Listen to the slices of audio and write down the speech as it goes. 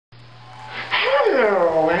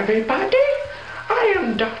everybody. I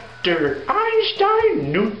am Dr.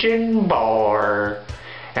 Einstein Newton Bohr,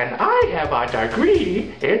 and I have a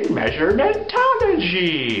degree in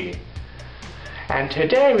measurementology. And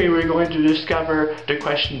today we were going to discover the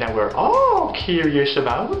question that we're all curious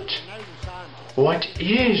about. What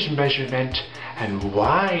is measurement, and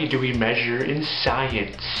why do we measure in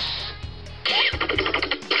science?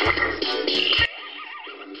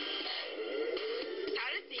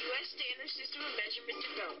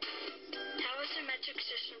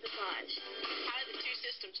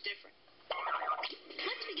 Different.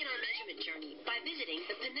 Let's begin our measurement journey by visiting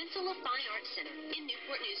the Peninsula Fine Arts Center in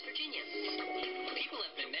Newport News, Virginia. People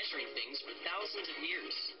have been measuring things for thousands of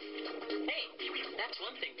years. Hey, that's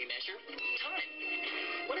one thing we measure.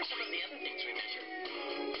 Time. What are some of the other things we measure?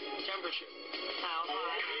 Temperature. How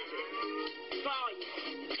hot is it? Volume.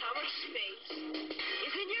 How much space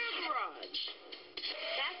is in your garage?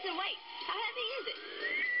 That's the weight. How heavy is it?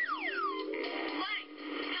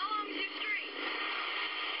 Length. How long is your street?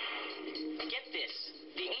 Get this.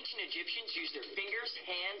 The ancient Egyptians used their fingers,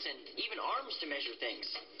 hands, and even arms to measure things.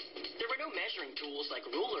 There were no measuring tools like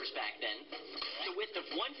rulers back then. The width of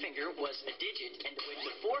one finger was a digit, and the width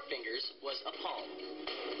of 4 fingers was a palm.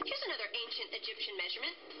 Here's another ancient Egyptian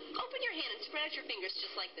measurement. Open your hand and spread out your fingers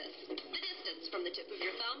just like this. The distance from the tip of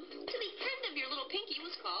your thumb to the end of your little pinky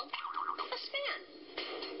was called a span.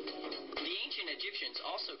 The ancient Egyptians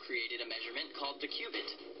also created a measurement called the cubit.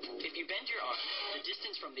 If you bend your arm, the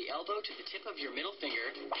distance from the elbow to the tip of your middle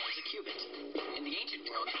finger is a cubit. In the ancient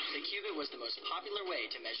world, the cubit was the most popular way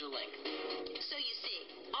to measure length. So you see,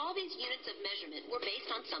 all these units of measurement were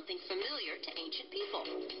based on something familiar to ancient people.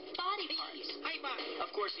 Body parts.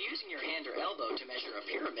 Of course, using your hand or elbow to measure a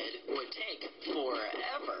pyramid would take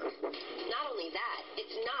forever. Not only that,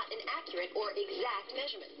 it's not an accurate or exact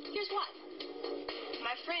measurement. Here's why.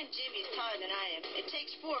 My friend Jimmy is taller than I am. It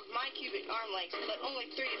takes 4 of my cubic arm lengths, but only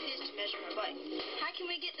 3 of his to measure my butt. How can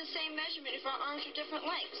we get the same measurement if our arms are different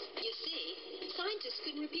lengths? You see, scientists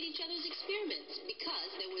couldn't repeat each other's experiments because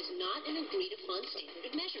there was not an agreed-upon standard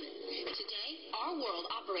of measurement. Today, our world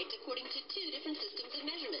operates according to 2 different systems of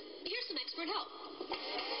measurement. Here's some expert help.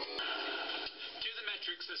 To the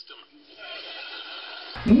metric system.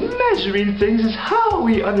 Measuring things is how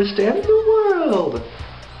we understand the world.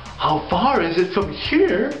 How far is it from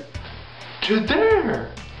here to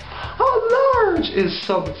there? How large is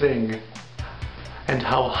something? And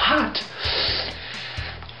how hot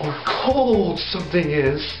or cold something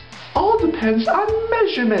is all depends on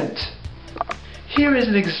measurement. Here is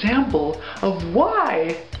an example of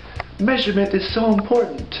why measurement is so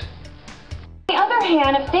important. On the other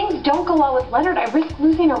hand, if things don't go well with Leonard, I risk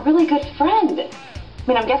losing a really good friend. I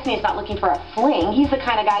mean, I'm guessing he's not looking for a fling. He's the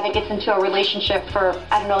kind of guy that gets into a relationship for,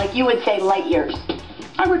 I don't know, like you would say, light years.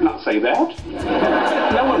 I would not say that.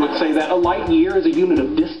 No one would say that. A light year is a unit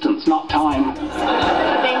of distance, not time.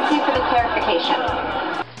 Thank you for the clarification.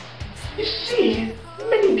 You see,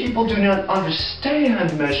 many people do not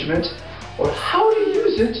understand measurement or how to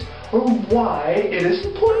use it or why it is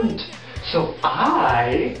important. So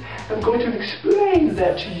I am going to explain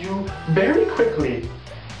that to you very quickly.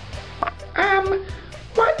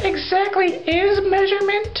 What exactly is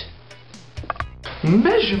measurement?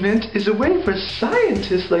 Measurement is a way for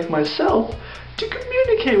scientists like myself to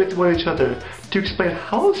communicate with one another, to explain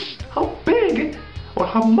how big or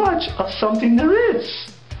how much of something there is,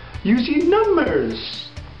 using numbers.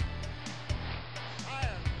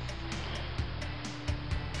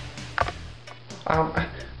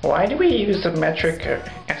 Why do we use the metric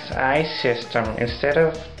SI system instead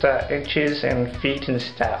of the inches and feet and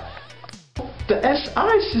stuff? The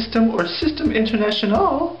SI system, or System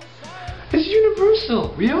International, is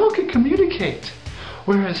universal. We all can communicate.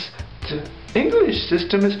 Whereas the English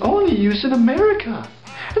system is only used in America.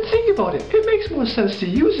 And think about it, it makes more sense to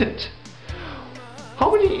use it. How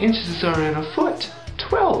many inches are in a foot?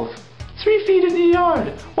 12. 3 feet in a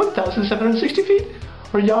yard. 1,760 feet,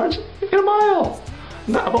 or yards in a mile.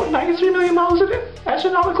 About 93 million miles in an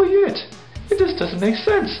astronomical unit. It just doesn't make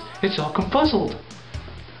sense. It's all confuzzled.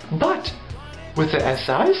 But with the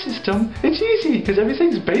SI system, it's easy because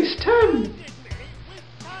everything's base 10.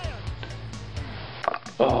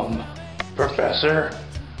 Professor,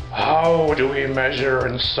 how do we measure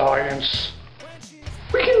in science?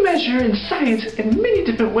 We can measure in science in many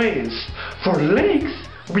different ways. For length,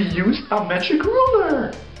 we use a metric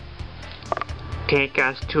ruler. Take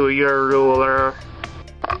us to your ruler.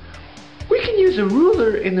 We can use a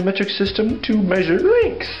ruler in the metric system to measure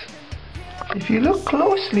length. If you look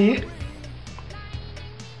closely,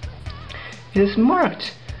 it is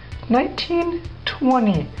marked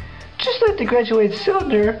 1920. Just like the graduated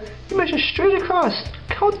cylinder, you measure straight across,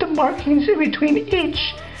 count the markings in between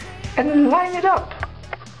each and line it up.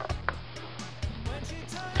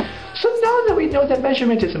 So now that we know that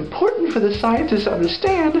measurement is important for the scientists to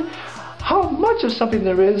understand how much of something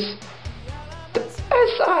there is, the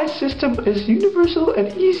SI system is universal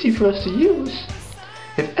and easy for us to use.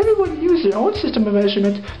 If everyone used their own system of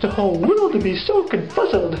measurement, the whole world would be so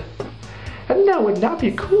confuzzled. And that would not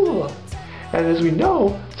be cool. And as we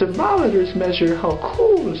know, thermometers measure how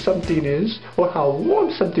cool something is or how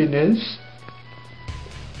warm something is.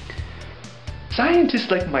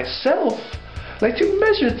 Scientists like myself like to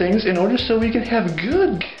measure things in order so we can have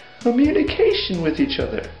good communication with each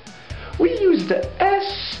other. We use the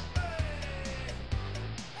SI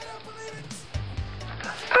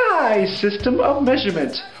system of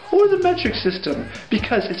measurement, or the metric system,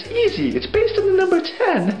 because it's easy, it's based on the number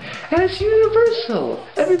 10, and it's universal.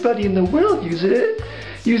 Everybody in the world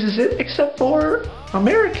uses it except for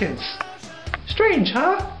Americans. Strange,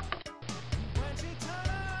 huh?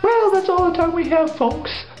 Well, that's all the time we have,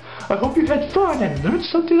 folks. I hope you had fun and learned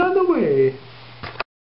something on the way.